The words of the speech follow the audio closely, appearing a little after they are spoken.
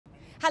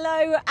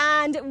Hello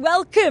and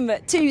welcome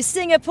to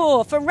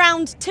Singapore for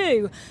round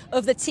 2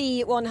 of the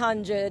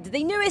T100,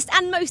 the newest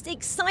and most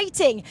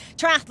exciting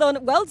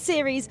triathlon world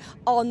series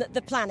on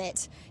the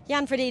planet.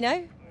 Jan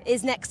Frodeno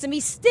is next to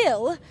me,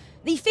 still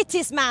the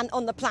fittest man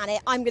on the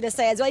planet, I'm going to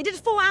say as well. He did a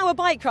 4-hour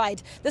bike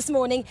ride this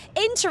morning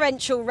in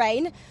torrential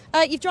rain.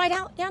 You've dried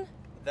out, Jan?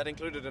 That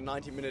included a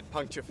 90-minute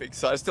puncture fix,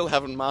 so I still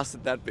haven't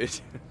mastered that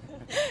bit.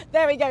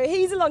 There we go,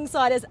 he's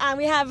alongside us and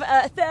we have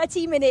a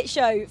 30-minute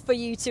show for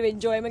you to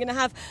enjoy. And we're going to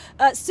have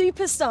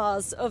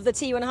superstars of the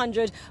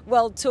T100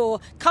 World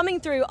Tour coming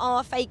through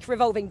our fake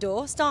revolving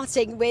door,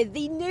 starting with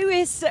the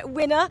newest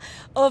winner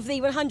of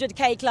the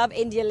 100k club,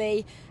 India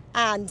Lee,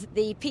 and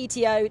the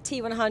PTO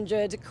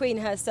T100 queen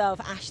herself,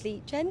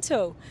 Ashley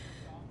Gentle.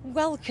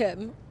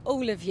 Welcome,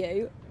 all of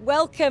you.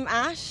 Welcome,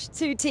 Ash,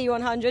 to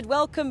T100.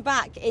 Welcome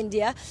back,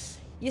 India.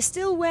 You're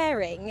still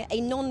wearing a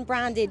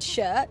non-branded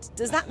shirt.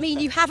 Does that mean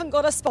you haven't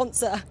got a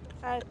sponsor?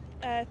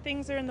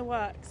 Things are in the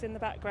works in the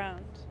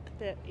background,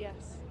 but yes.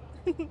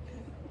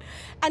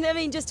 And I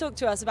mean, just talk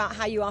to us about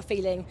how you are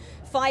feeling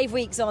 5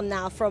 weeks on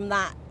now from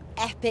that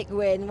epic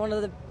win, one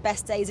of the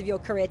best days of your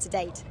career to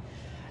date.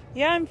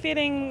 Yeah, I'm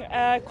feeling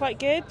quite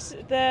good.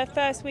 The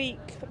first week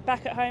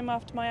back at home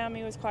after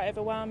Miami was quite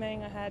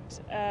overwhelming. I had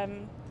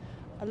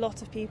a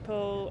lot of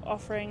people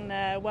offering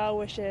their well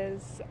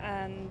wishes,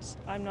 and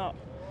I'm not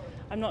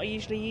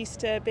usually used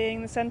to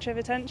being the centre of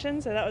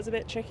attention, so that was a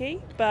bit tricky,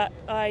 but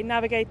I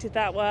navigated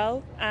that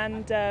well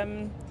and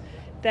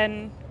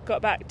then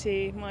got back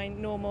to my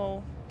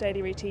normal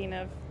daily routine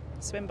of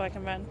swim, bike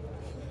and run.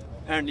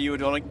 Apparently you were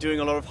doing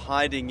a lot of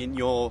hiding in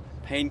your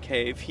pain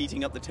cave,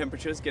 heating up the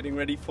temperatures, getting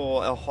ready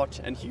for a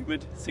hot and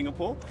humid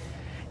Singapore.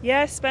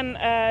 Yeah, spent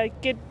a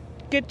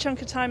good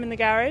chunk of time in the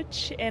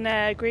garage in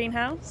a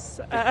greenhouse,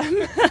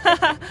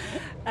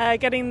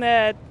 getting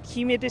the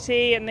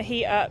humidity and the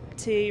heat up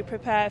to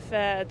prepare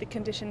for the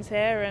conditions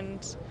here.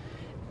 And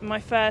my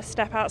first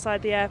step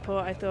outside the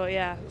airport, I thought,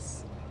 yeah,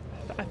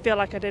 I feel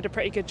like I did a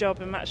pretty good job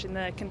in matching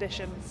the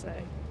conditions, so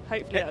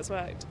hopefully that's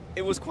worked.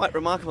 It was quite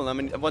remarkable. I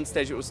mean, at one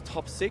stage it was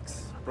top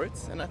 6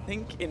 Brits, and I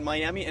think in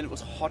Miami, and it was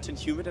hot and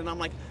humid, and I'm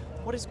like,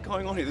 what is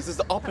going on here? This is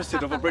the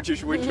opposite of a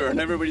British winter, and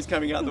everybody's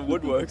coming out of the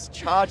woodworks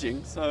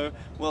charging, so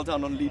well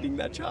done on leading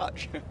that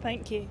charge.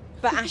 Thank you.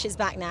 But Ash is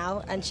back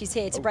now, and she's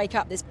here to break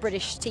up this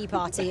British tea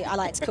party, I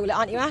like to call it,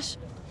 aren't you, Ash?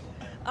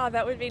 Oh,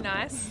 that would be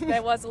nice.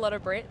 There was a lot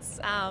of Brits,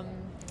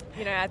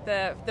 you know, at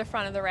the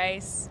front of the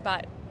race,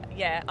 but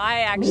yeah,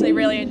 I actually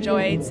really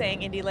enjoyed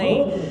seeing India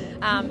Lee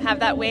have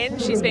that win.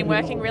 She's been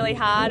working really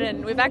hard,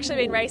 and we've actually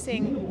been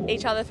racing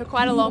each other for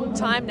quite a long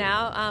time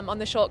now on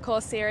the short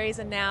course series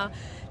and now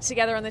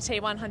together on the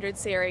T100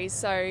 series.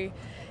 So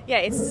yeah,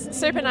 it's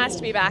super nice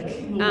to be back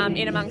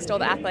in amongst all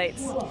the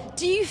athletes.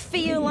 Do you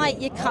feel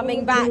like you're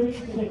coming back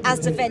as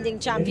defending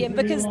champion?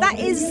 Because that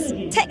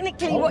is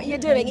technically what you're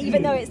doing,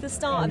 even though it's the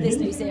start of this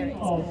new series.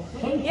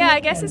 Yeah,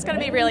 I guess it's going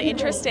to be really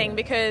interesting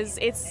because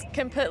it's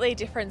completely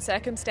different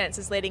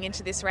circumstances leading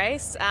into this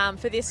race.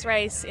 For this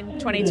race in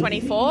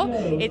 2024,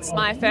 it's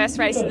my first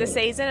race of the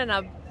season, and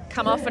I've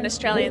come off an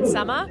Australian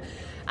summer.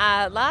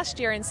 Last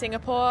year in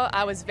Singapore,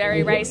 I was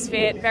very race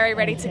fit, very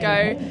ready to go,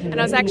 and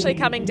I was actually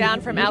coming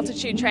down from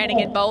altitude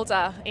training in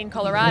Boulder in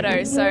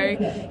Colorado. So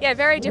yeah,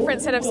 very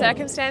different set of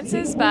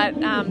circumstances, but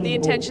the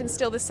intention's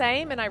still the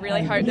same, and I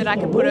really hope that I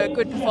can put a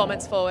good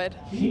performance forward.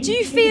 Do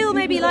you feel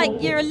maybe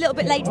like you're a little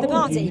bit late to the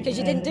party because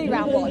you didn't do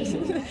round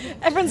 1?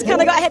 Everyone's kind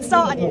of got a head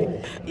start on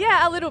you.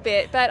 Yeah, a little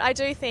bit, but I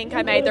do think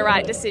I made the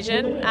right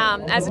decision.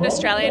 As an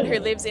Australian who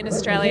lives in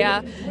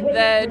Australia,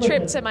 the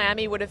trip to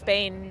Miami would have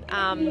been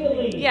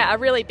a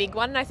really big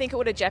one, and I think it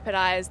would have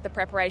jeopardised the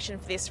preparation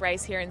for this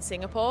race here in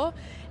Singapore.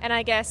 And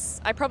I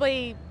guess I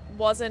probably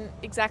wasn't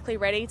exactly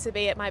ready to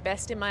be at my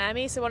best in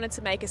Miami, so I wanted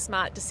to make a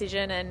smart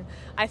decision, and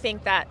I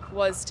think that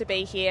was to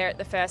be here at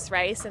the first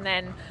race and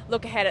then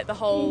look ahead at the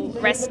whole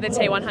rest of the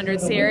T100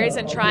 series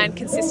and try and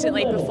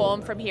consistently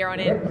perform from here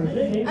on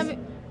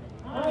in.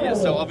 Yeah,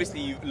 so obviously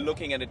you're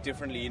looking at it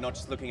differently. You're not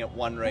just looking at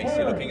one race,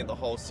 you're looking at the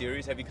whole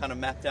series. Have you kind of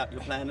mapped out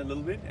your plan a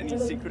little bit? Any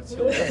secrets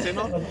you'll let in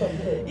on?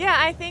 Yeah,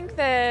 I think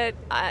that,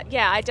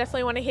 I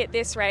definitely want to hit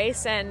this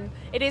race, and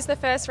it is the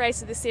first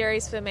race of the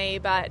series for me,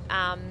 but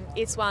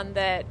it's one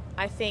that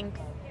I think,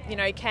 you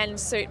know, can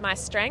suit my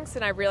strengths,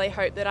 and I really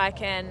hope that I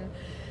can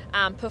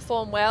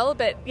perform well.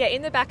 But yeah,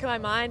 in the back of my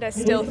mind, I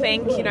still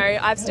think, you know,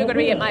 I've still got to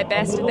be at my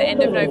best at the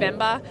end of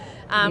November,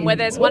 where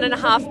there's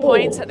 1.5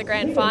 points at the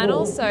grand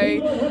final. So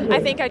I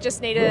think I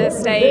just need to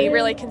stay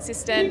really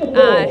consistent,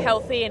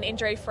 healthy and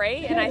injury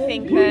free. And I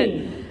think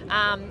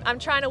that I'm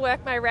trying to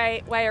work my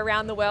way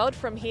around the world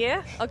from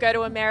here. I'll go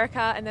to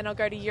America and then I'll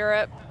go to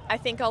Europe. I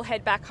think I'll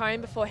head back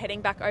home before heading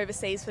back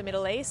overseas for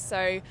Middle East.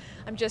 So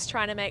I'm just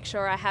trying to make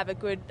sure I have a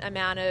good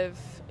amount of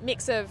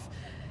mix of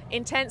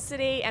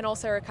intensity and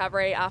also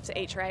recovery after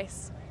each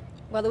race.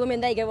 Well, the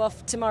women, they go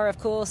off tomorrow, of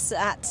course,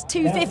 at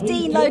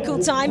 2:15 local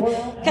time.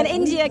 Can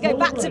India go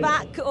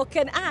back-to-back, or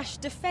can Ash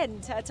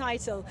defend her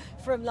title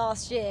from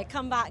last year?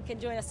 Come back and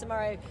join us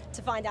tomorrow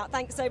to find out.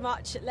 Thanks so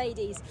much,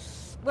 ladies.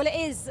 Well, it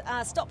is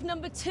stop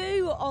number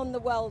 2 on the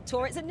World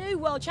Tour. It's a new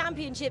World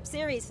Championship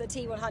series for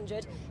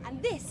T100, and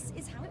this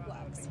is how it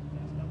works.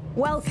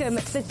 Welcome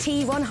to the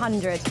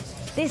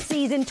T100. This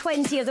season,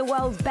 20 of the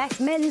world's best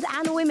men's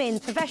and women's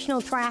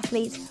professional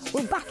triathletes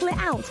will battle it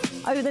out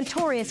over the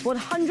notorious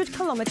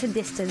 100-kilometre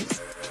distance,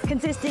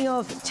 consisting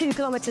of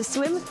 2-kilometre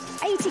swim,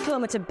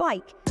 80-kilometre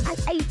bike, and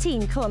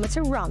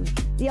 18-kilometre run,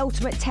 the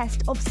ultimate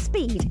test of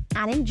speed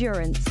and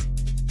endurance.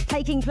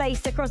 Taking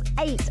place across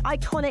 8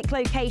 iconic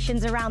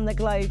locations around the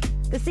globe,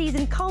 the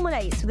season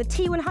culminates with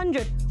the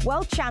T100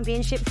 World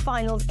Championship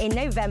Finals in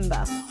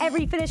November.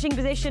 Every finishing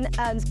position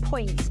earns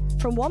points,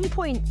 from 1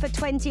 point for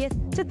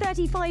 20th to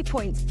 35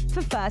 points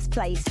for first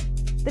place.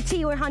 The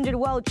T100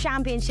 World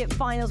Championship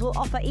Finals will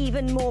offer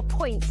even more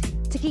points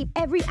to keep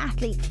every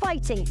athlete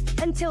fighting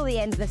until the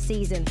end of the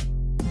season.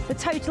 The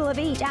total of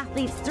each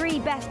athlete's 3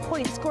 best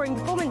point-scoring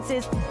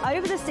performances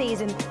over the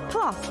season,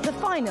 plus the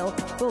final,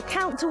 will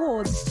count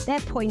towards their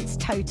points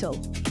total.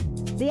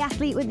 The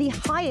athlete with the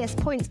highest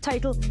points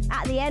total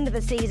at the end of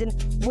the season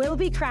will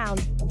be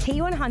crowned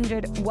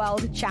T100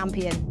 World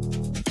Champion.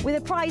 With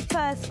a prize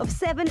purse of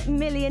 $7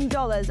 million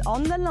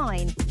on the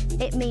line,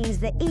 it means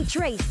that each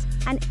race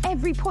and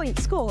every point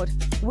scored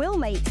will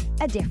make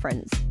a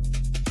difference.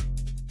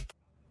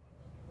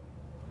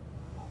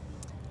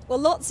 Well,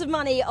 lots of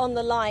money on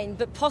the line,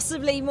 but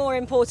possibly more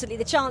importantly,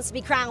 the chance to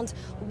be crowned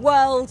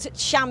world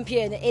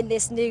champion in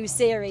this new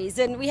series.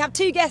 And we have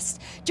 2 guests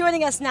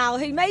joining us now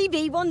who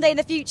maybe one day in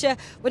the future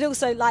would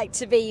also like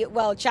to be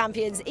world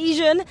champions.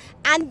 Jan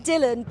and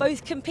Dylan,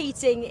 both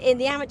competing in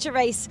the amateur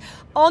race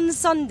on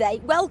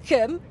Sunday.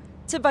 Welcome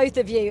to both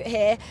of you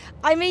here.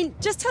 I mean,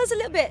 just tell us a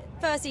little bit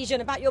first, Jan,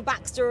 about your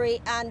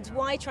backstory and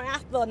why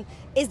triathlon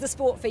is the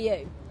sport for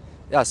you.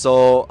 Yeah,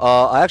 so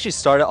I actually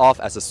started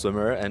off as a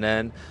swimmer, and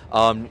then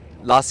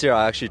last year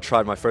I actually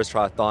tried my first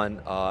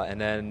triathlon,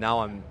 and then now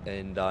I'm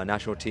in the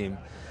national team.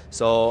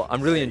 So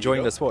I'm really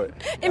enjoying the sport.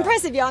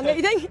 Impressive, Jan, don't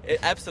you think?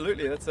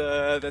 Absolutely, that's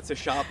a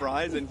sharp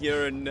rise. And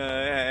here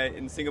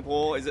in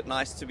Singapore, is it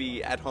nice to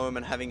be at home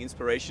and having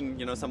inspiration?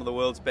 You know, some of the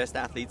world's best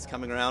athletes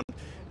coming around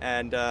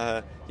and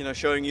you know,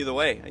 showing you the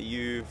way. Are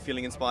you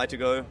feeling inspired to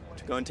go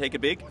and take it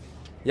big?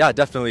 Yeah,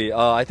 definitely.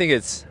 I think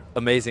it's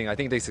amazing. I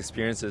think this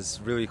experience is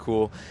really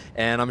cool,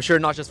 and I'm sure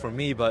not just for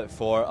me, but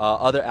for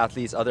other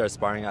athletes, other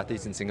aspiring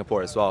athletes in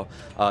Singapore as well,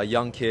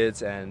 young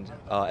kids and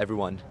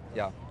everyone.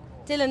 Yeah.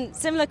 Dylan,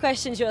 similar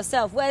question to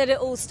yourself. Where did it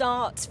all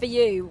start for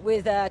you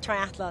with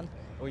triathlon?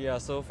 Oh yeah,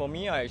 so for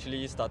me, I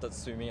actually started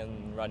swimming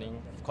and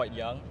running quite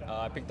young.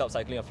 I picked up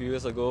cycling a few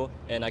years ago,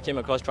 and I came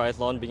across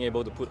triathlon, being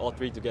able to put all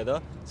 3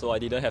 together, so I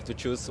didn't have to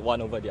choose one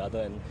over the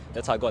other, and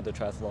that's how I got the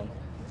triathlon.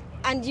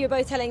 And you're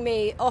both telling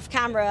me off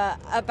camera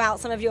about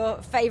some of your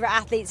favourite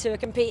athletes who are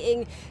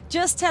competing.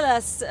 Just tell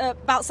us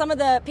about some of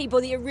the people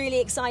that you're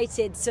really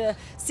excited to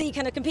see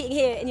kind of competing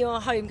here in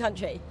your home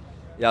country.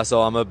 Yeah,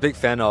 so I'm a big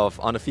fan of,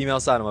 on the female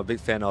side, I'm a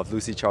big fan of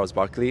Lucy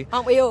Charles-Barkley.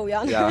 Aren't we all,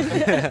 Jan?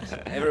 Yeah.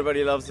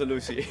 Everybody loves the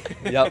Lucy.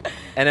 Yep.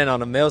 And then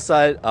on the male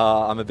side,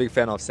 I'm a big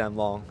fan of Sam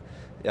Long.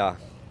 Yeah.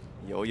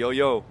 Yo, yo,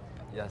 yo.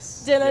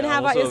 Yes. Dylan, how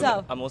about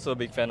yourself? I'm also a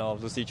big fan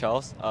of Lucy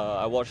Charles.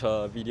 I watch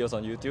her videos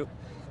on YouTube.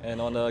 And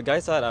on the guy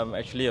side, I'm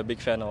actually a big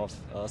fan of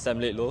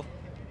Sam Laidlow.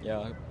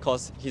 Yeah,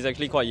 because he's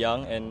actually quite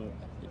young and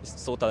he's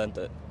so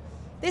talented.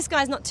 This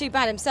guy's not too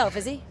bad himself,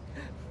 is he?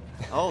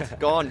 Oh,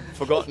 gone,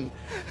 forgotten.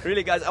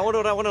 Really, guys, I want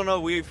to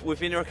know. We've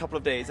been here a couple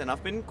of days, and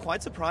I've been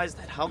quite surprised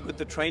at how good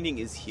the training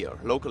is here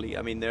locally.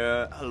 I mean, there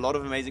are a lot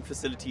of amazing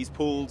facilities,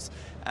 pools,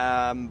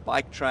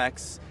 bike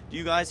tracks. Do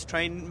you guys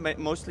train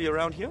mostly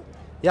around here?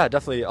 Yeah,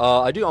 definitely.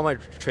 I do all my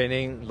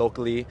training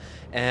locally,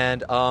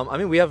 and I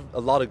mean, we have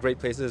a lot of great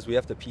places. We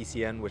have the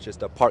PCN, which is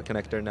the Park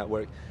Connector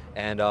Network,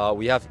 and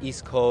we have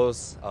East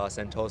Coast,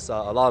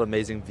 Sentosa, a lot of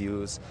amazing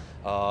views,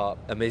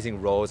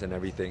 amazing roads and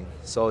everything.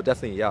 So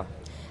definitely, yeah.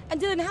 And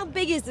Dylan, how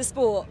big is the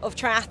sport of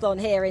triathlon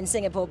here in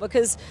Singapore?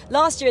 Because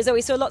last year, as well,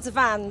 we saw lots of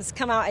fans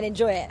come out and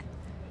enjoy it.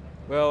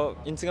 Well,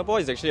 in Singapore,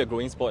 it's actually a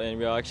growing sport, and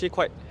we are actually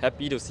quite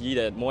happy to see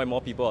that more and more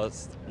people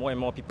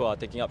are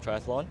taking up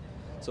triathlon.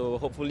 So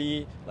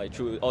hopefully, like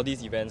through all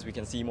these events, we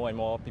can see more and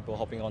more people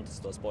hopping onto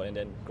the sport and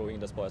then growing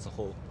the sport as a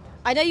whole.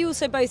 I know you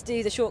also both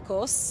do the short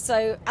course.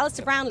 So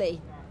Alistair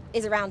Brownlee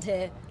is around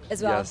here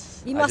as well.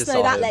 Yes, you must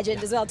know that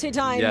legend as well, 2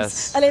 times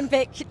yes.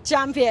 Olympic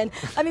champion.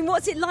 I mean,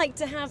 what's it like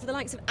to have the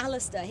likes of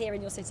Alistair here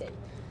in your city?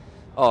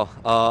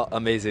 Oh,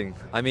 amazing.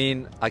 I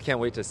mean, I can't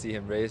wait to see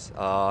him race,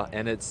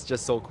 and it's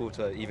just so cool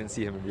to even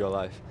see him in real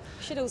life.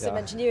 Should also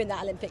mention you in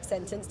that Olympic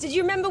sentence. Did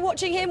you remember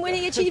watching him when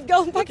he achieved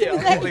gold back in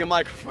the day? I'm holding a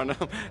microphone.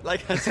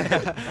 Like I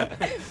said.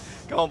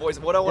 Come on,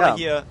 boys. What I want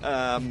to hear,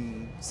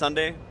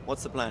 Sunday,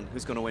 what's the plan?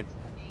 Who's going to win?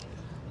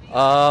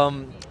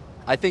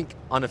 I think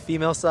on the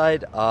female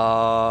side...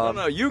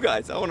 no, you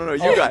guys. I want to know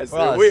you guys.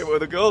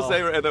 The girls,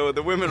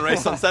 the women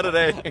race on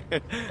Saturday.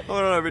 I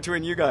want to know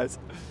between you guys.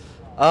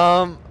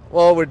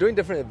 Well, we're doing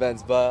different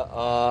events, but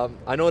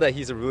I know that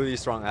he's a really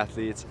strong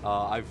athlete.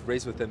 I've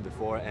raced with him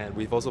before, and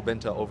we've also been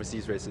to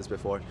overseas races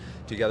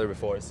together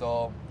before.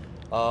 So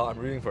I'm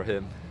rooting for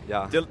him.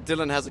 Yeah.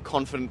 Dylan has a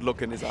confident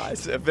look in his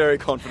eyes, a very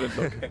confident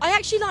look. I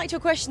actually liked your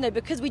question though,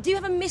 because we do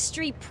have a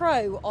mystery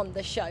pro on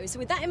the show. So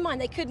with that in mind,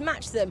 they could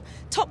match them.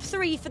 Top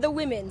 3 for the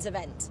women's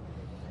event.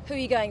 Who are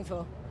you going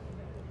for?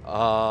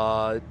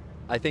 I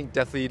think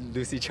definitely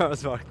Lucy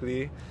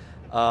Charles-Markley,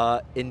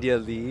 India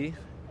Lee,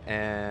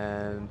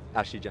 and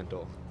Ashley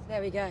Gentle. There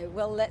we go.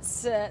 Well,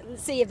 let's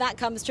see if that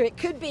comes true. It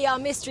could be our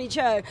mystery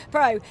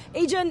pro.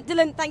 Jan,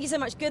 Dylan, thank you so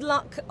much. Good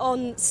luck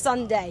on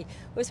Sunday.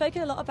 We've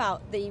spoken a lot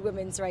about the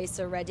women's race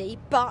already,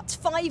 but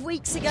 5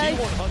 weeks ago,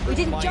 we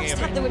didn't just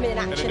have the women in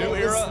action. It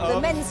was the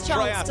men's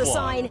chance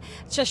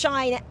to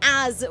shine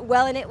as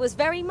well, and it was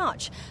very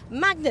much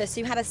Magnus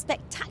who had a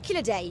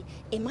spectacular day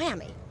in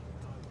Miami.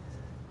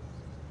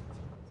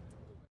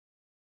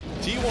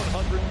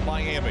 T100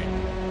 Miami,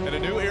 and a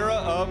new era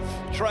of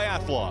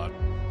triathlon,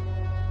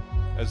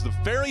 as the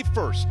very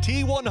first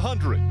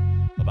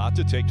T100 about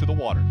to take to the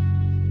water.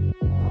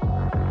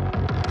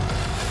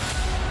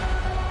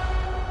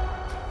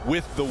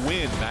 With the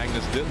win,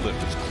 Magnus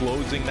Ditlev is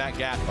closing that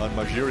gap on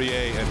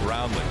Majurier and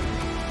Brownlee.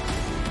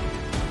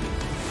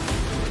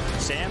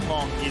 Sam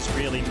Long is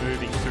really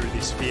moving through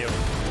this field.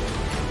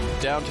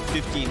 Down to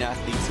 15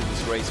 athletes in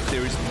this race.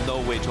 There is no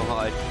way to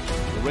hide.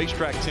 The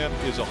racetrack temp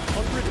is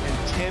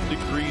 110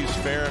 degrees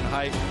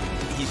Fahrenheit.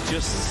 He's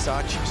just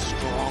such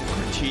strong,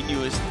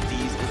 continuous.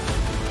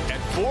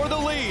 And for the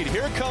lead,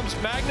 here comes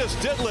Magnus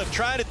Ditlev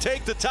trying to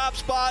take the top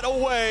spot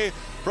away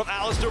from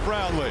Alistair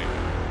Brownlee.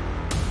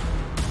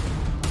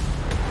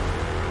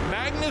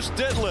 Magnus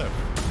Ditlev,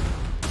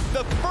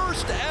 the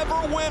first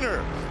ever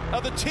winner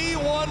of the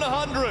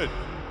T100.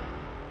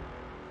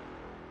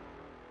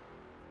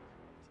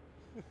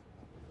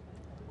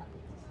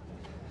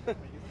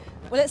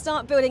 Well, let's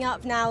start building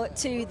up now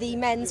to the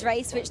men's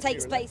race, which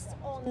takes place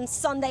on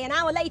Sunday, an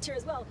hour later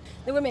as well.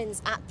 The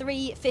women's at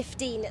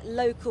 3:15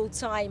 local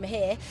time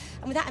here.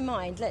 And with that in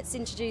mind, let's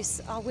introduce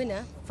our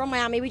winner from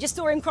Miami. We just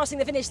saw him crossing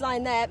the finish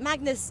line there,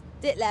 Magnus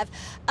Ditlev.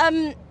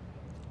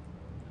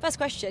 First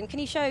question, can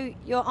you show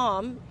your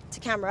arm to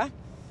camera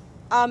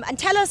and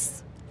tell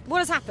us what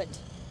has happened?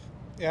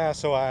 Yeah,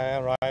 so I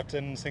arrived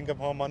in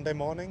Singapore Monday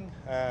morning,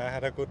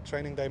 had a good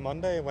training day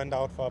Monday, went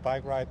out for a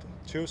bike ride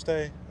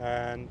Tuesday,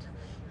 and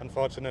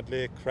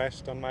unfortunately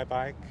crashed on my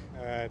bike.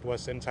 It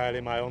was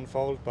entirely my own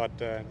fault, but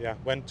yeah,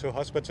 went to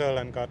hospital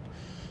and got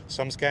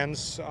some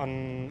scans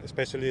on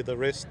especially the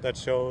wrist that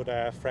showed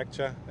a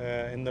fracture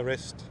in the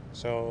wrist.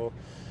 So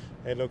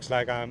it looks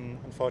like I'm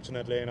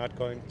unfortunately not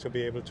going to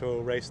be able to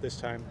race this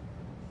time.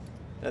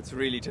 That's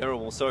really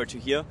terrible. Sorry to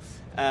hear.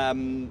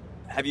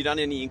 Have you done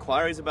any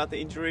inquiries about the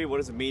injury? What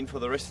does it mean for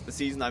the rest of the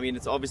season? I mean,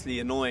 it's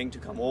obviously annoying to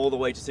come all the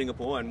way to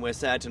Singapore, and we're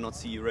sad to not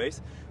see you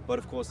race. But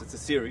of course, it's a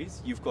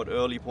series. You've got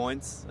early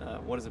points.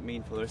 What does it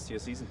mean for the rest of your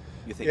season,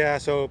 you think? Yeah,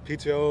 so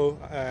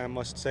PTO,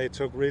 must say,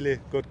 took really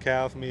good care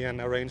of me and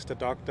arranged a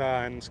doctor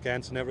and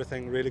scans and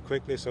everything really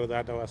quickly. So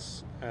that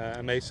was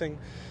amazing.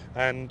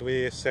 And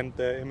we sent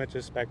the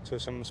images back to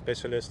some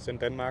specialists in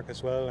Denmark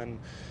as well, and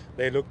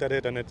they looked at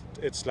it, and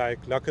it's like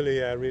luckily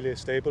a really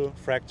stable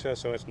fracture,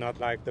 so it's not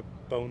like the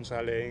bones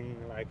are laying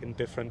like in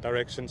different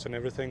directions and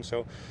everything,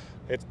 so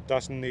it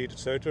doesn't need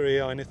surgery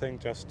or anything,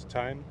 just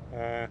time.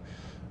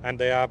 And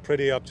they are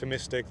pretty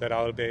optimistic that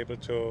I'll be able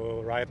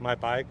to ride my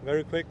bike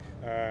very quick.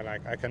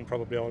 Like I can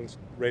probably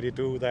already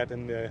do that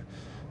in the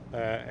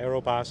aero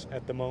bars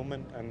at the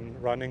moment,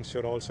 and running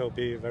should also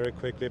be very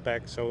quickly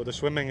back. So the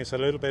swimming is a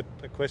little bit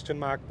a question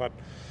mark, but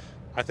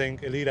I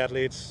think elite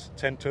athletes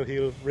tend to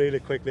heal really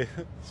quickly.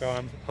 So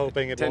I'm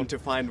hoping it tend to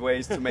find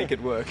ways to make it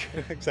work.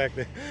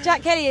 Exactly.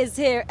 Jack Kelly is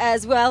here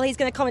as well. He's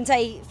going to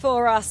commentate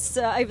for us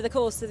over the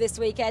course of this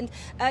weekend.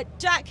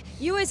 Jack,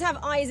 you always have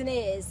eyes and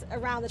ears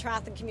around the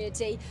triathlon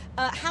community.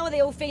 How are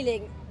they all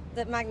feeling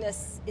that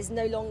Magnus is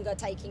no longer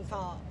taking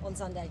part on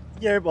Sunday?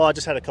 Yeah, well, I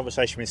just had a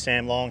conversation with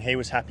Sam Long. He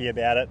was happy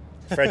about it.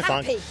 Fred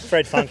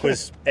Funk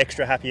was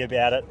extra happy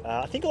about it.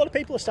 I think a lot of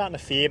people are starting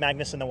to fear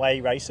Magnus and the way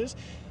he races.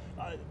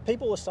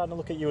 People are starting to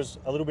look at you as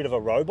a little bit of a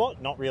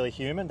robot, not really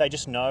human. They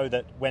just know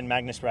that when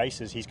Magnus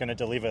races, he's going to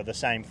deliver the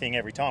same thing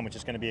every time, which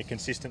is going to be a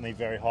consistently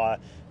very high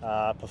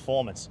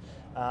performance.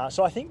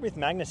 So I think with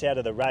Magnus out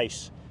of the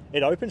race,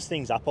 it opens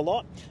things up a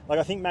lot. Like,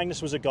 I think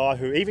Magnus was a guy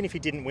who, even if he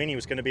didn't win, he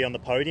was going to be on the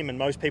podium, and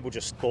most people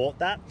just thought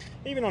that.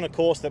 Even on a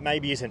course that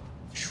maybe isn't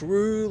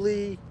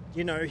truly,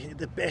 you know,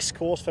 the best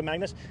course for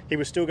Magnus, he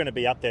was still going to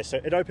be up there. So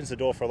it opens the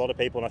door for a lot of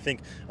people, and I think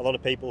a lot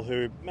of people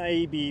who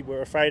maybe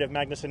were afraid of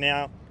Magnus are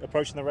now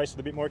approaching the race with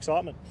a bit more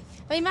excitement.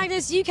 I mean,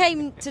 Magnus, you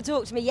came to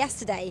talk to me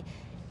yesterday,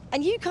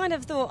 and you kind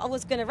of thought I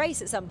was going to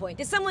race at some point.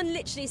 Did someone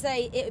literally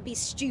say it would be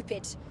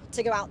stupid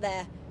to go out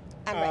there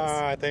and race?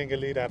 I think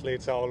elite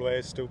athletes are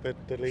always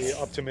stupidly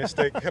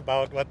optimistic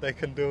about what they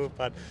can do,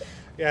 but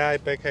yeah,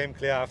 it became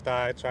clear after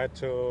I tried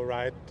to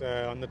ride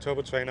on the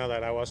turbo trainer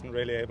that I wasn't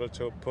really able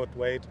to put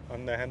weight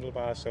on the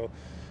handlebar, so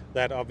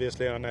that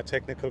obviously on a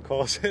technical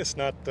course is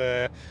not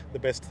the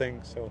best thing.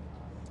 So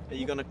are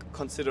you going to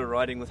consider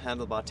riding with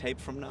handlebar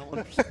tape from now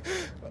on?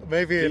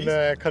 Maybe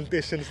in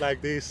conditions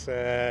like these,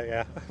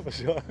 yeah, for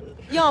sure.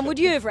 Jan, would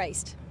you have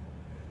raced?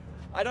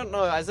 I don't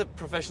know. As a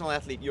professional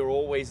athlete, you're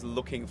always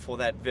looking for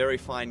that very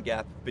fine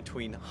gap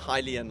between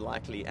highly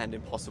unlikely and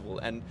impossible.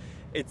 And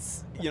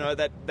it's,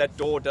 that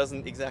door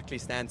doesn't exactly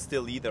stand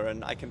still either.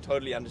 And I can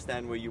totally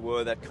understand where you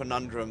were, that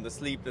conundrum, the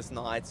sleepless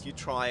nights. You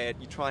try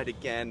it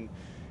again.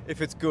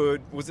 If it's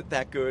good, was it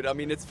that good? I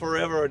mean, it's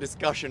forever a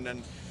discussion.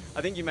 And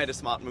I think you made a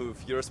smart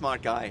move. You're a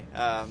smart guy,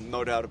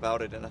 no doubt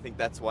about it. And I think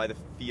that's why the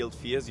field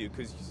fears you,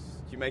 because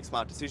you make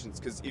smart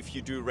decisions. Because if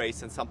you do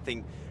race and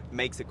something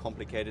makes it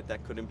complicated,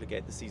 that could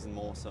implicate the season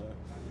more. So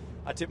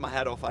I tip my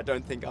hat off. I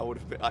don't think I would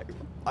have been,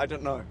 I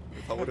don't know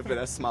if I would have been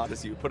as smart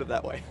as you, put it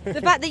that way.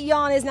 The fact that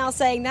Jan is now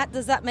saying that,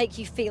 does that make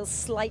you feel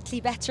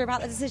slightly better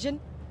about the decision?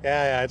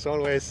 Yeah, it's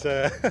always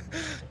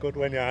good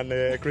when Jan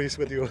agrees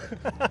with you.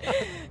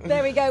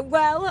 There we go.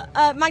 Well,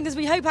 Magnus,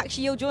 we hope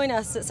actually you'll join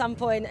us at some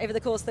point over the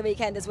course of the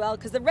weekend as well,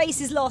 because the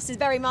race's loss is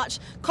very much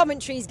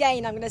commentary's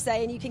gain, I'm going to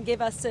say, and you can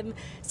give us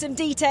some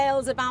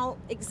details about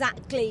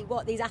exactly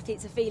what these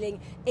athletes are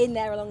feeling in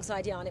there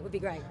alongside Jan. It would be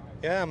great.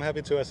 Yeah, I'm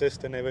happy to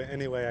assist in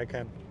any way I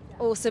can.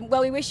 Awesome. Well,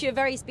 we wish you a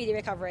very speedy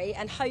recovery,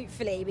 and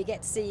hopefully we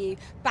get to see you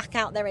back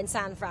out there in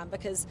San Fran,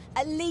 because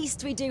at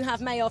least we do have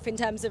May off in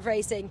terms of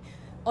racing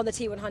on the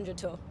T100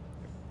 tour.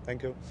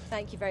 Thank you.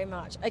 Thank you very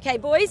much. Okay,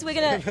 boys, we're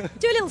going to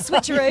do a little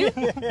switcheroo.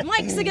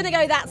 Mics are going to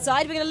go that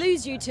side. We're going to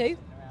lose you two.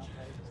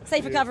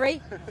 Safe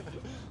recovery.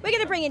 We're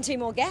going to bring in two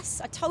more guests.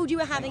 I told you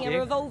we're having a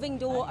revolving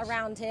door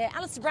around here.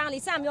 Alistair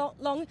Brownlee, Sam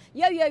Long,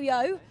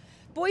 yo.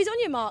 Boys, on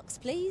your marks,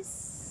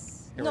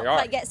 please. Here Not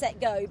quite get set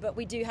go, but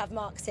we do have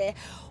marks here.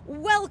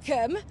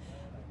 Welcome,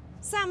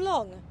 Sam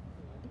Long.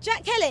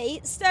 Jack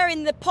Kelly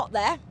stirring the pot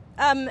there.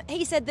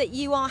 He said that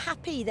you are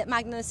happy that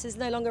Magnus is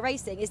no longer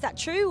racing. Is that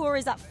true or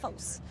is that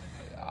false?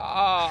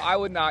 I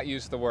would not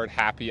use the word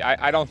happy.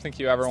 I don't think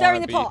you ever want to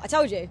stirring be... the pot, I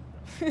told you.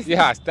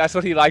 Yeah, that's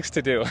what he likes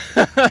to do.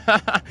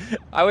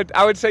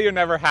 I would say you're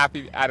never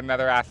happy at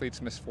another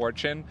athlete's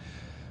misfortune,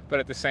 but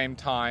at the same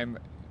time,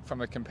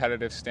 from a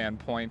competitive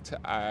standpoint,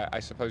 I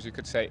suppose you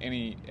could say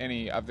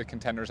any of the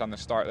contenders on the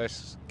start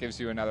list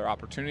gives you another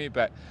opportunity,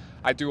 but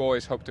I do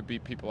always hope to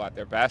beat people at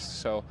their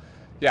best. So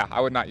yeah,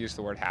 I would not use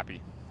the word happy.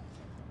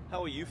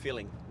 How are you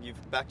feeling?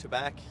 You've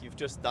back-to-back, you've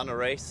just done a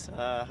race,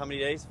 how many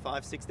days?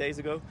 5-6 days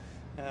ago?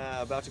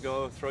 About to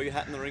go throw your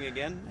hat in the ring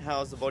again.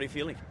 How's the body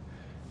feeling?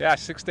 Yeah,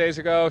 6 days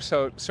ago,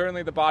 so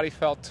certainly the body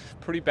felt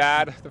pretty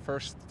bad the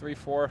first 3,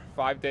 4,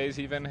 5 days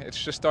even.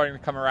 It's just starting to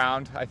come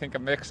around. I think a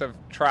mix of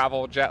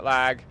travel, jet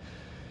lag,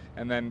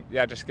 and then,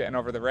 yeah, just getting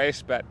over the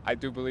race. But I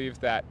do believe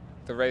that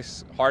the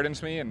race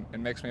hardens me and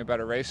makes me a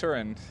better racer,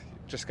 and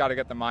just got to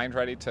get the mind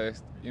ready to,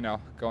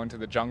 go into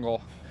the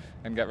jungle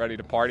and get ready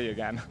to party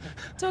again.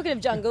 Talking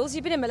of jungles,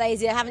 you've been in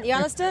Malaysia, haven't you,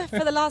 Alistair,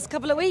 for the last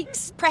couple of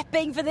weeks,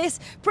 prepping for this,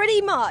 pretty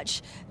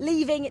much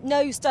leaving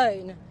no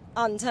stone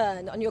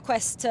unturned on your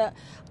quest to,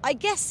 I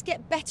guess,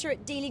 get better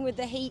at dealing with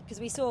the heat, because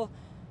we saw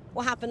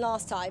what happened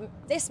last time.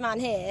 This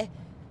man here,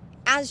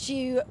 as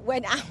you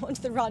went out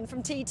onto the run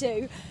from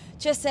T2,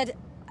 just said,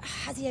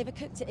 has he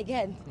overcooked it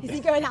again? Is he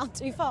going out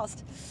too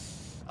fast?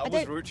 I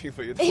was rooting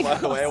for you, by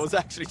the way. I was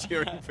actually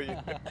cheering for you.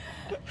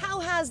 How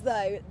has,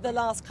 though, the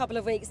last couple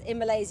of weeks in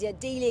Malaysia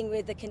dealing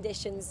with the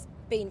conditions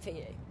been for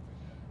you?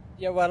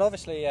 Yeah, well,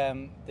 obviously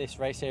this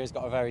race here has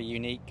got a very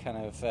unique kind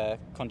of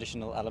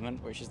conditional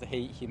element, which is the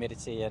heat,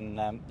 humidity,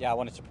 and I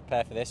wanted to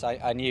prepare for this.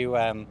 I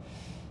knew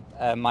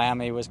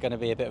Miami was going to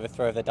be a bit of a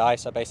throw of the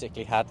dice. I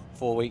basically had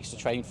 4 weeks to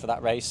train for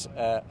that race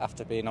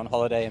after being on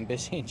holiday and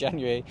busy in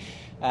January,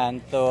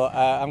 and thought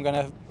I'm going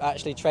to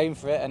actually train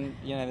for it. And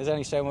there's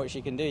only so much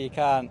you can do. You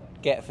can't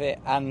get fit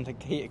and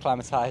heat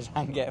acclimatise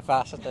and get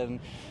fast. And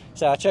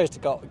so I chose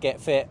to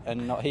get fit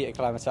and not heat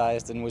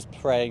acclimatised, and was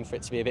praying for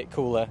it to be a bit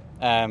cooler.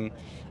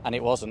 And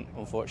it wasn't,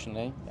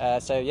 unfortunately.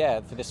 So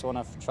yeah, for this one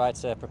I've tried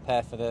to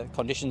prepare for the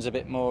conditions a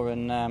bit more,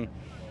 and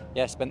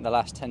spent the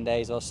last 10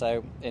 days or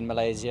so in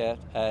Malaysia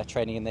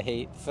training in the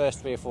heat. The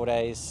first 3 or 4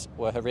 days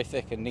were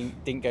horrific and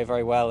didn't go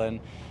very well, and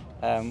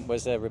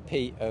was a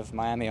repeat of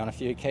Miami on a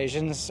few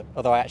occasions,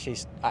 although I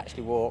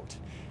actually walked.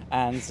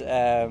 And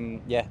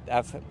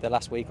the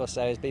last week or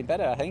so has been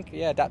better, I think.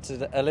 Yeah,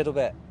 adapted a little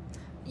bit.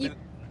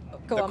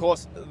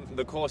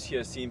 The course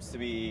here seems to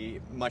be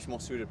much more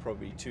suited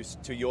probably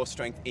to your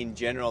strength in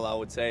general. I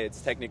would say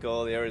it's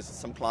technical. There is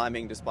some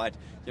climbing, despite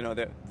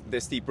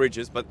there's steep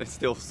bridges, but there's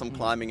still some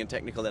climbing and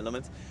technical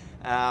elements.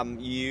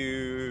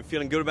 You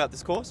feeling good about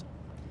this course?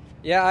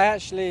 Yeah, I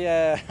actually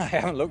I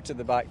haven't looked at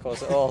the bike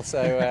course at all,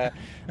 so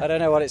I don't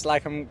know what it's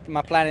like.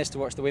 My plan is to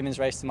watch the women's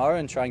race tomorrow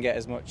and try and get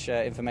as much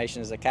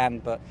information as I can.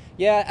 But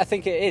yeah, I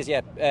think it is.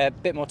 Yeah, a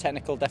bit more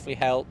technical definitely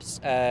helps.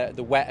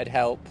 The wet would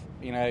help.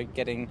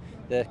 Getting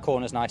the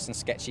corners nice and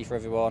sketchy for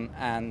everyone,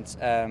 and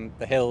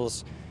the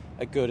hills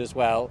are good as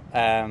well.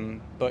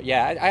 But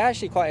yeah, I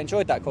actually quite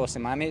enjoyed that course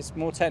in Miami. It's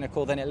more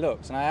technical than it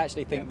looks, and I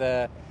actually think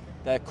the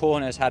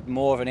corners had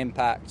more of an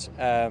impact.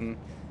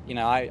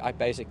 I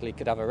basically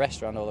could have a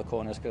rest around all the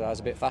corners because I was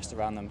a bit fast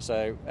around them.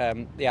 So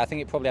I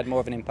think it probably had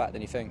more of an impact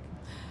than you think.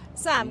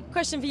 Sam,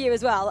 question for you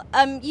as well.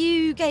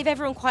 You gave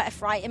everyone quite a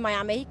fright in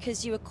Miami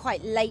because you were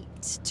quite late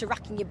to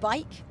racking your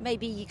bike.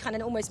 Maybe you kind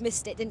of almost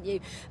missed it, didn't you,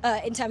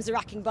 in terms of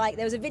racking bike?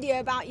 There was a video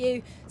about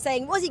you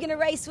saying, was he going to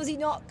race, was he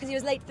not, because he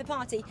was late to the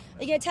party.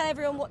 Are you going to tell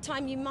everyone what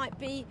time you might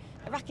be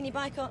racking your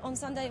bike on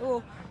Sunday,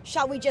 or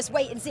shall we just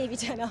wait and see if you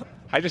turn up?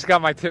 I just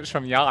got my tips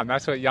from Jan.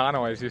 That's what Jan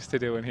always used to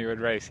do when he would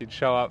race. He'd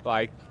show up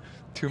like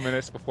 2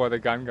 minutes before the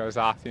gun goes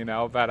off, you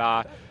know,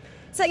 but...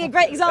 Setting a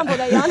great example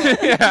there, Jan.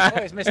 Yeah.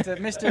 Oh, it's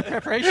Mr.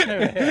 Preparation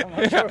over here. I'm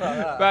not sure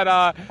about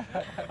that.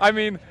 But, I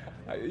mean,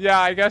 yeah,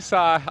 I guess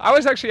I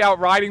was actually out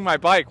riding my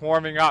bike,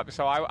 warming up,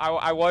 so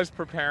I was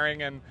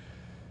preparing, and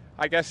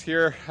I guess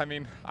here, I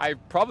mean, I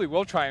probably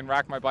will try and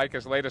rack my bike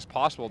as late as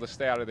possible to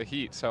stay out of the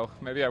heat, so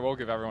maybe I will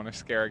give everyone a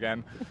scare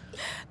again.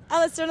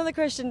 Alistair, another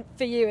question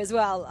for you as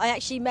well. I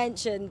actually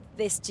mentioned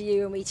this to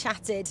you when we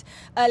chatted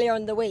earlier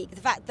on in the week,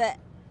 the fact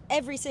that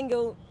every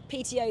single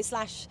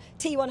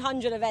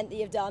PTO/T100 event that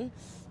you've done,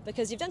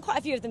 because you've done quite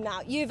a few of them now,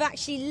 you've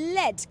actually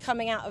led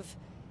coming out of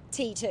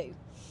T2.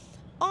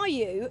 Are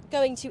you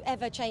going to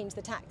ever change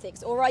the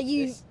tactics, or are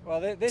you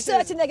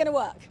certain they're going to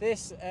work?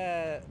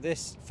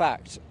 This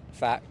fact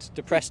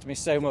depressed me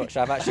so much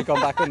I've actually gone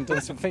back and done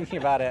some thinking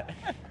about it.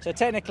 So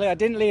technically I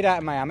didn't lead out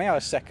in Miami, I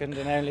was second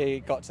and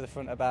only got to the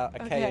front about a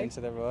K into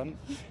the run.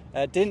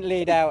 Didn't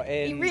lead out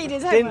in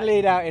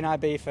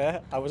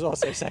Ibiza, I was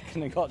also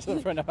second and got to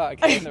the front about a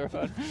K in the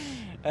run.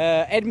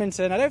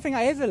 Edmonton, I don't think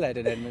I ever led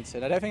in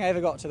Edmonton. I don't think I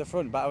ever got to the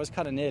front, but I was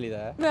kind of nearly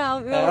there. Well,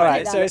 all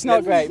right, so it's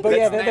not great, but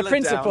yeah, the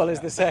principle is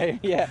the same.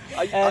 Yeah.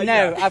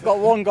 No, I've got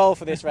one goal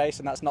for this race,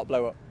 and that's not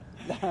blow up.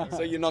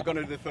 So you're not going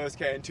to do the first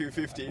K in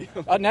 250?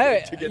 Oh no,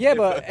 yeah,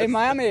 but in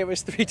Miami it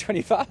was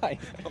 325.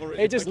 Oh,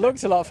 really? It just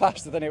looked a lot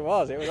faster than it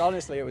was. It was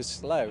honestly, it was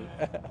slow.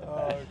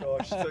 Oh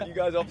gosh! So you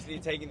guys obviously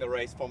taking the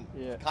race from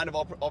kind of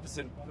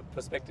opposite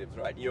perspectives,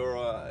 right? You're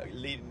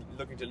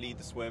looking to lead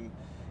the swim,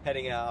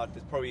 heading out.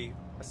 There's probably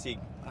I see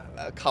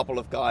a couple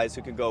of guys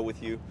who can go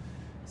with you.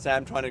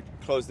 Sam trying to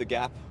close the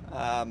gap.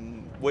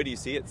 Where do you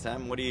see it,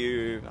 Sam? What do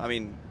you? I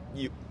mean,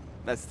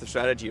 that's the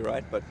strategy,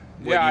 right? But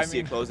where do you see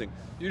it closing?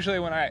 Usually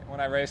when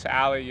I race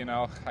Ali, you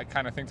know, I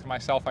kind of think to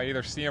myself, I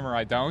either see him or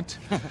I don't.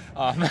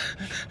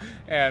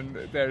 And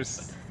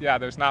there's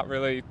not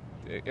really,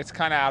 it's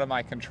kind of out of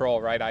my control,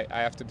 right? I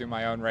have to do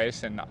my own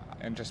race and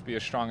just be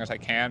as strong as I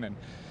can.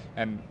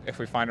 And if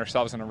we find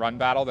ourselves in a run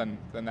battle, then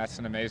that's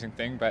an amazing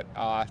thing. But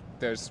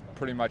there's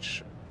pretty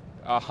much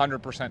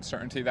 100%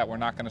 certainty that we're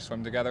not going to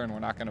swim together and we're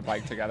not going to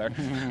bike together.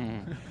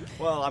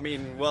 Well, I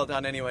mean, well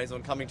done anyways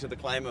on coming to the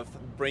claim of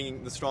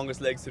bringing the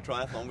strongest legs to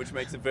triathlon, which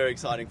makes it very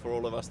exciting for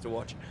all of us to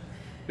watch.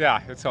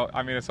 Yeah, it's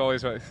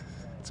always a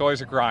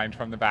grind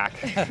from the back.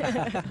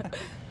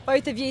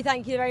 Both of you,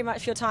 thank you very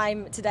much for your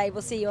time today.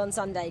 We'll see you on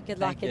Sunday. Good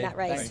luck in that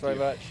race. Thanks very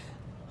much.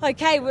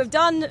 Okay, we've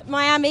done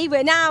Miami.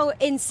 We're now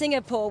in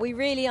Singapore. We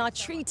really are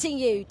treating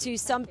you to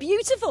some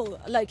beautiful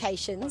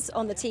locations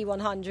on the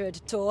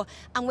T100 tour,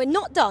 and we're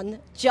not done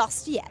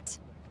just yet.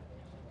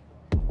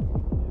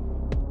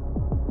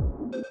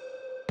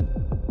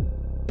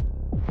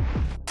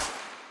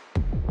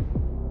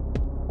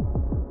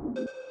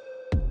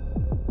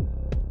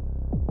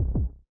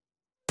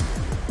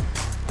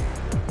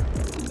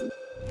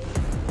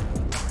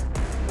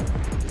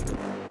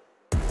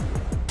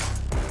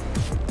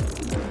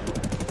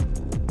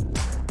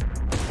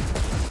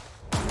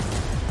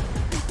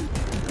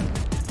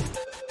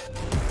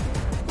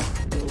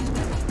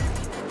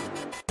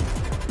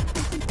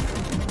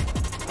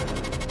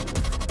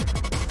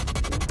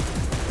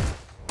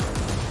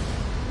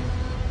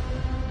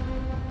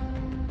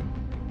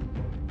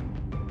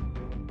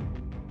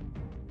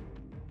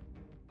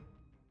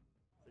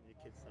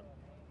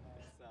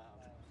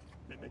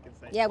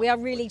 Yeah, we are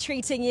really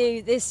treating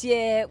you this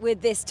year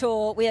with this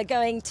tour. We are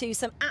going to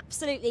some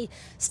absolutely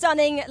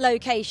stunning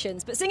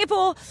locations. But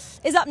Singapore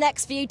is up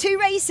next for you. 2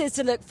 races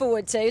to look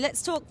forward to.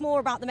 Let's talk more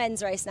about the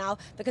men's race now,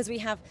 because we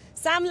have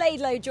Sam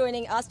Laidlow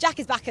joining us. Jack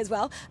is back as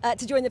well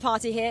to join the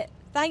party here.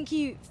 Thank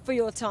you for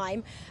your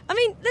time. I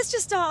mean, let's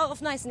just start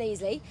off nice and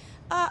easily.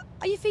 Are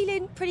you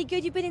feeling pretty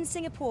good? You've been in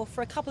Singapore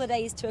for a couple of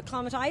days to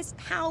acclimatise.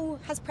 How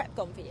has prep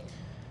gone for you?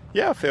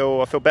 Yeah, I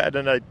feel better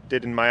than I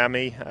did in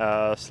Miami.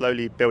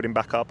 Slowly building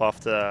back up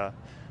after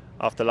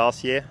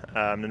last year,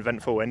 an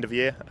eventful end of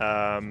year.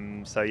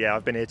 So yeah,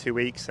 I've been here 2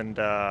 weeks, and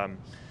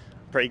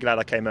pretty glad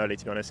I came early,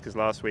 to be honest, because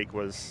last week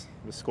was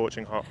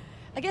scorching hot.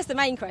 I guess the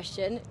main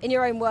question, in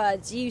your own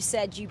words, you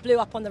said you blew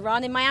up on the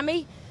run in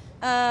Miami.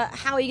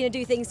 How are you going to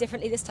do things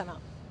differently this time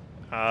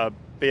out?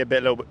 Be a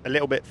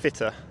little bit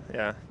fitter.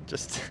 Yeah,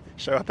 just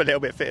show up a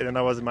little bit fitter than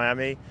I was in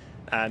Miami.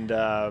 And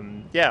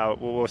yeah,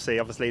 we'll see.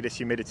 Obviously, this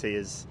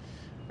humidity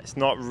it's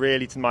not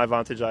really to my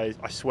advantage. I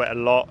sweat a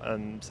lot,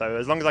 and so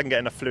as long as I can get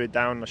enough fluid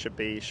down, I should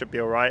be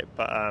all right.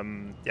 But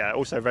yeah,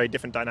 also very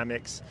different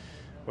dynamics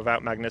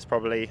without Magnus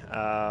probably.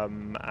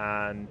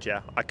 And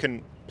yeah, I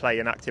couldn't play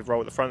an active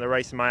role at the front of the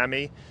race in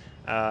Miami,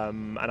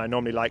 and I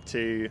normally like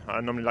to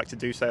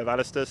do so with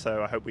Alistair.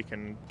 So I hope we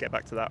can get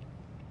back to that.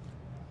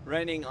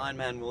 Reigning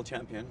Ironman world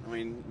champion. I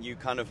mean, you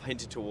kind of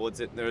hinted towards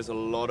it. There's a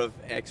lot of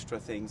extra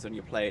things on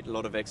your plate, a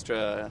lot of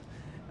extra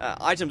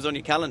items on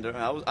your calendar.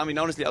 I mean,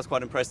 honestly, I was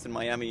quite impressed in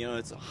Miami. You know,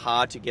 it's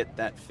hard to get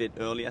that fit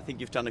early. I think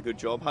you've done a good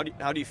job.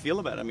 How do you feel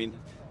about it? I mean,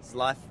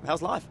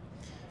 how's life?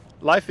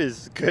 Life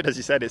is good, as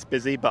you said. It's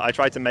busy, but I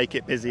tried to make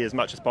it busy as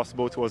much as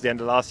possible towards the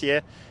end of last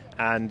year.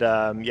 And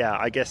yeah,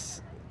 I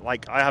guess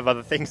like I have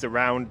other things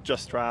around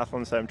just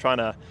triathlon, so I'm trying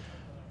to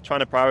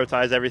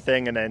prioritize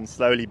everything and then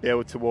slowly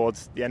build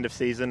towards the end of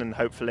season, and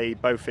hopefully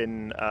both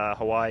in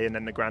Hawaii and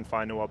then the grand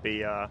final I'll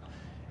be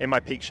in my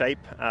peak shape.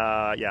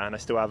 Yeah, and I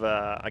still have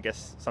I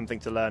guess something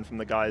to learn from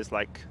the guys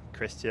like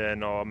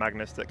Christian or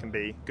Magnus that can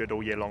be good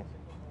all year long.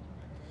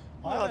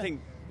 Well,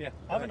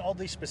 I have an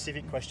oddly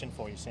specific question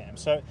for you, Sam.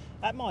 So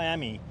at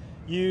Miami,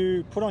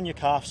 you put on your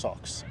calf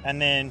socks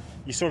and then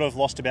you sort of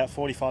lost about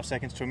 45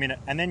 seconds to a minute,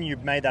 and then you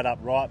made that up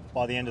right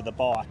by the end of the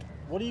bike.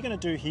 What are you going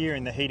to do here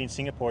in the heat in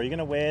Singapore? Are you going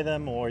to wear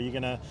them, or are you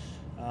going to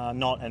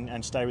not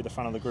and stay with the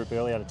front of the group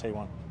early out of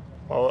T1?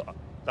 Well,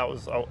 that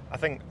was, I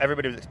think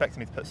everybody was expecting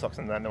me to put socks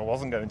on there and I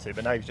wasn't going to,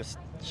 but now you've just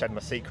shed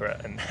my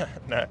secret. And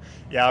no,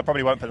 yeah, I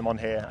probably won't put them on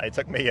here. It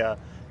took me a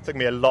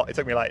lot. It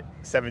took me like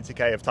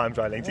 70k of time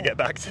trialing to get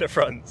back to the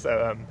front.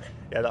 So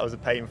yeah, that was a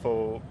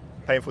painful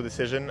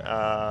decision.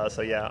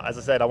 So yeah, as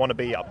I said, I want to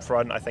be up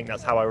front. I think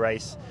that's how I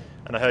race.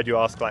 And I heard you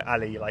ask like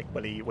Ali, like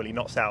will he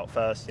knock out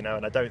first? You know,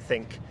 and I don't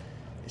think.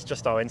 It's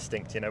just our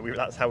instinct, you know.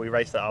 That's how we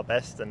race at our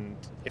best, and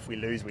if we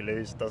lose, we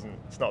lose.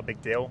 It's not a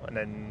big deal, and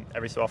then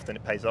every so often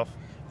it pays off.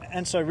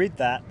 And so with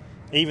that,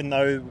 even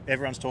though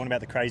everyone's talking about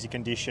the crazy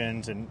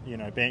conditions and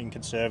being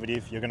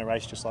conservative, you're going to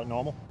race just like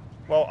normal?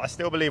 Well, I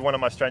still believe one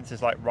of my strengths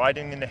is like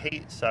riding in the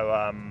heat, so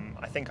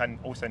I think I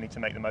also need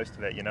to make the most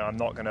of it. You know, I'm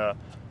not going to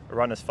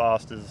run as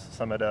fast as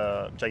some of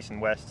the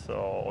Jason Wests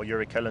or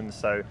Yuri Killens,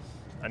 so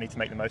I need to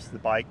make the most of the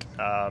bike,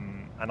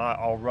 and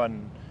I'll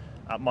run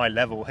at my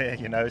level here,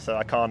 you know, so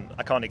I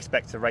can't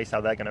expect to race how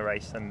they're going to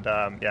race. And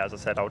yeah, as I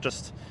said, I'll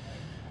just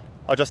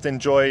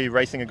enjoy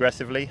racing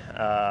aggressively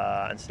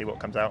and see what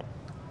comes out.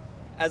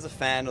 As a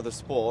fan of the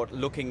sport,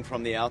 looking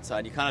from the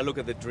outside, you kind of look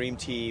at the dream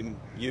team,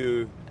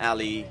 you,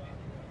 Ali,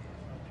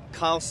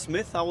 Kyle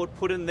Smith I would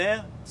put in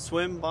there,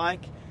 swim,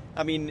 bike.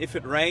 I mean, if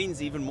it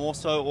rains, even more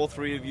so. All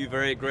three of you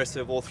very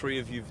aggressive, all three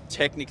of you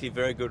technically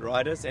very good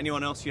riders.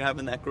 Anyone else you have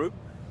in that group?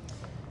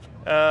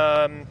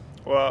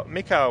 Well,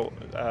 Mikhail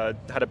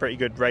had a pretty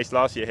good race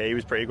last year here. He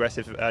was pretty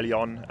aggressive early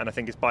on, and I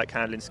think his bike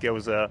handling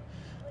skills are,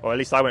 or at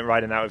least I went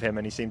riding out with him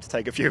and he seemed to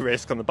take a few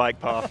risks on the bike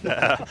path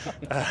that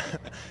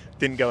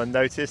didn't go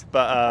unnoticed.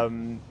 But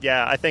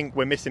yeah, I think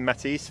we're missing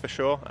Matisse for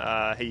sure.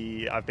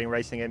 I've been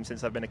racing him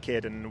since I've been a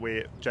kid, and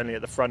we're generally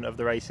at the front of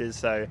the races.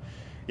 So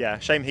yeah,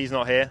 shame he's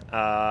not here,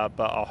 but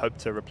I'll hope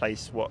to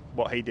replace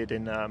what he did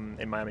in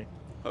Miami.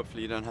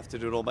 Hopefully you don't have to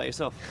do it all by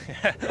yourself.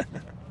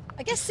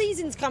 I guess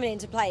season's coming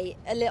into play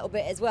a little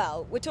bit as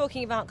well. We're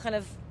talking about kind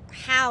of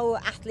how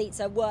athletes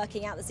are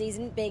working out the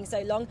season being so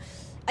long.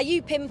 Are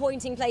you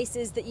pinpointing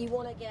places that you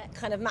want to get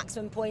kind of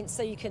maximum points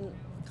so you can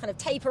kind of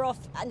taper off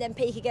and then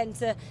peak again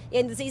to the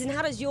end of the season?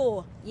 How does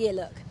your year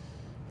look?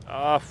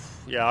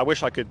 Yeah, I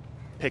wish I could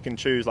pick and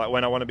choose like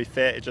when I want to be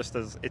fit.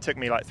 It took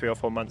me like 3 or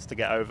 4 months to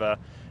get over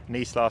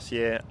Nice last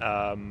year.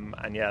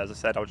 And yeah, as I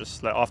said,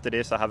 after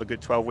this I have a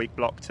good 12-week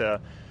block to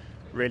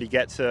really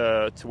get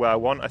to where I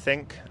want, I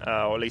think,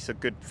 or at least a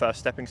good first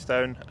stepping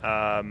stone.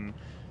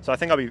 So I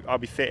think I'll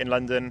be fit in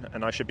London,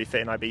 and I should be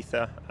fit in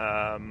Ibiza.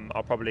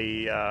 I'll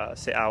probably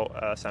sit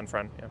out San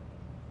Fran.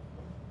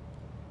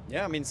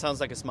 Yeah, I mean, sounds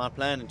like a smart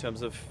plan in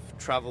terms of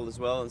travel as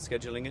well and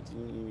scheduling it.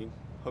 And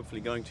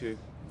hopefully going to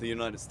the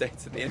United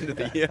States at the end of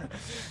the year.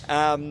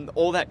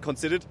 All that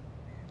considered,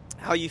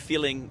 how are you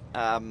feeling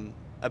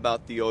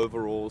about the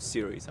overall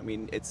series? I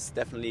mean, it's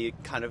definitely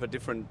kind of a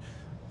different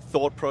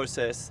thought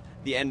process.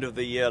 The end of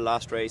the year,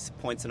 last race,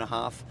 1.5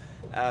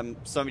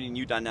 points. So many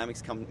new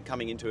dynamics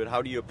coming into it.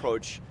 How do you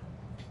approach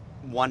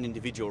one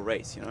individual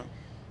race, you know?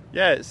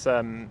 Yeah, it's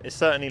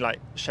certainly like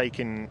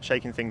shaking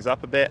things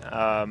up a bit,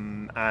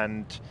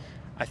 and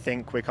I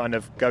think we're kind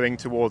of going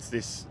towards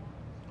this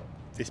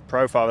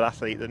profile of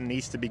athlete that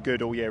needs to be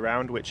good all year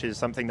round, which is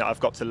something that I've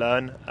got to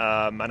learn,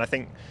 and I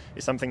think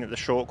it's something that the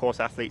short course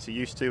athletes are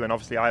used to, and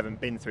obviously I haven't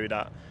been through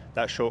that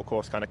short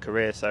course kind of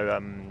career, so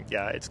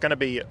yeah, it's going to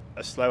be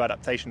a slow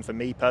adaptation for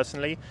me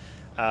personally,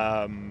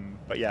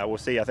 but yeah, we'll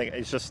see. I think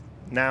it's just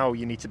now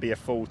you need to be a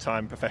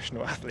full-time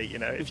professional athlete, you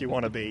know, if you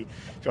want to be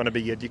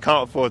good. You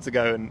can't afford to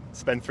go and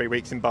spend 3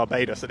 weeks in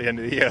Barbados at the end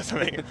of the year or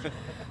something.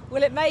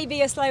 Well, it may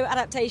be a slow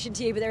adaptation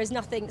to you, but there is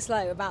nothing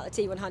slow about the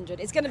T100.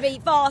 It's going to be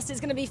fast, it's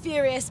going to be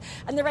furious,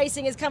 and the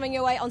racing is coming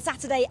your way on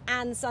Saturday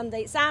and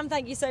Sunday. Sam,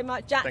 thank you so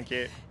much. Jack, thank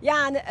you.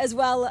 Jan as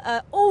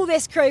well. All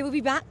this crew will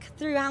be back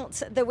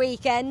throughout the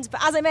weekend.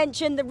 But as I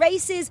mentioned, the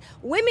races,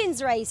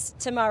 women's race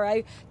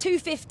tomorrow,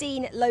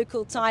 2:15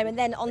 local time, and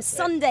then on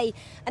Sunday,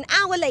 an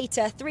hour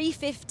later,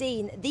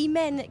 3:15, the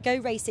men go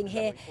racing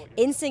here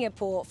in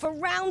Singapore for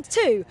round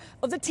 2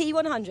 of the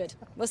T100.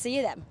 We'll see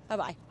you then.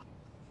 Bye-bye.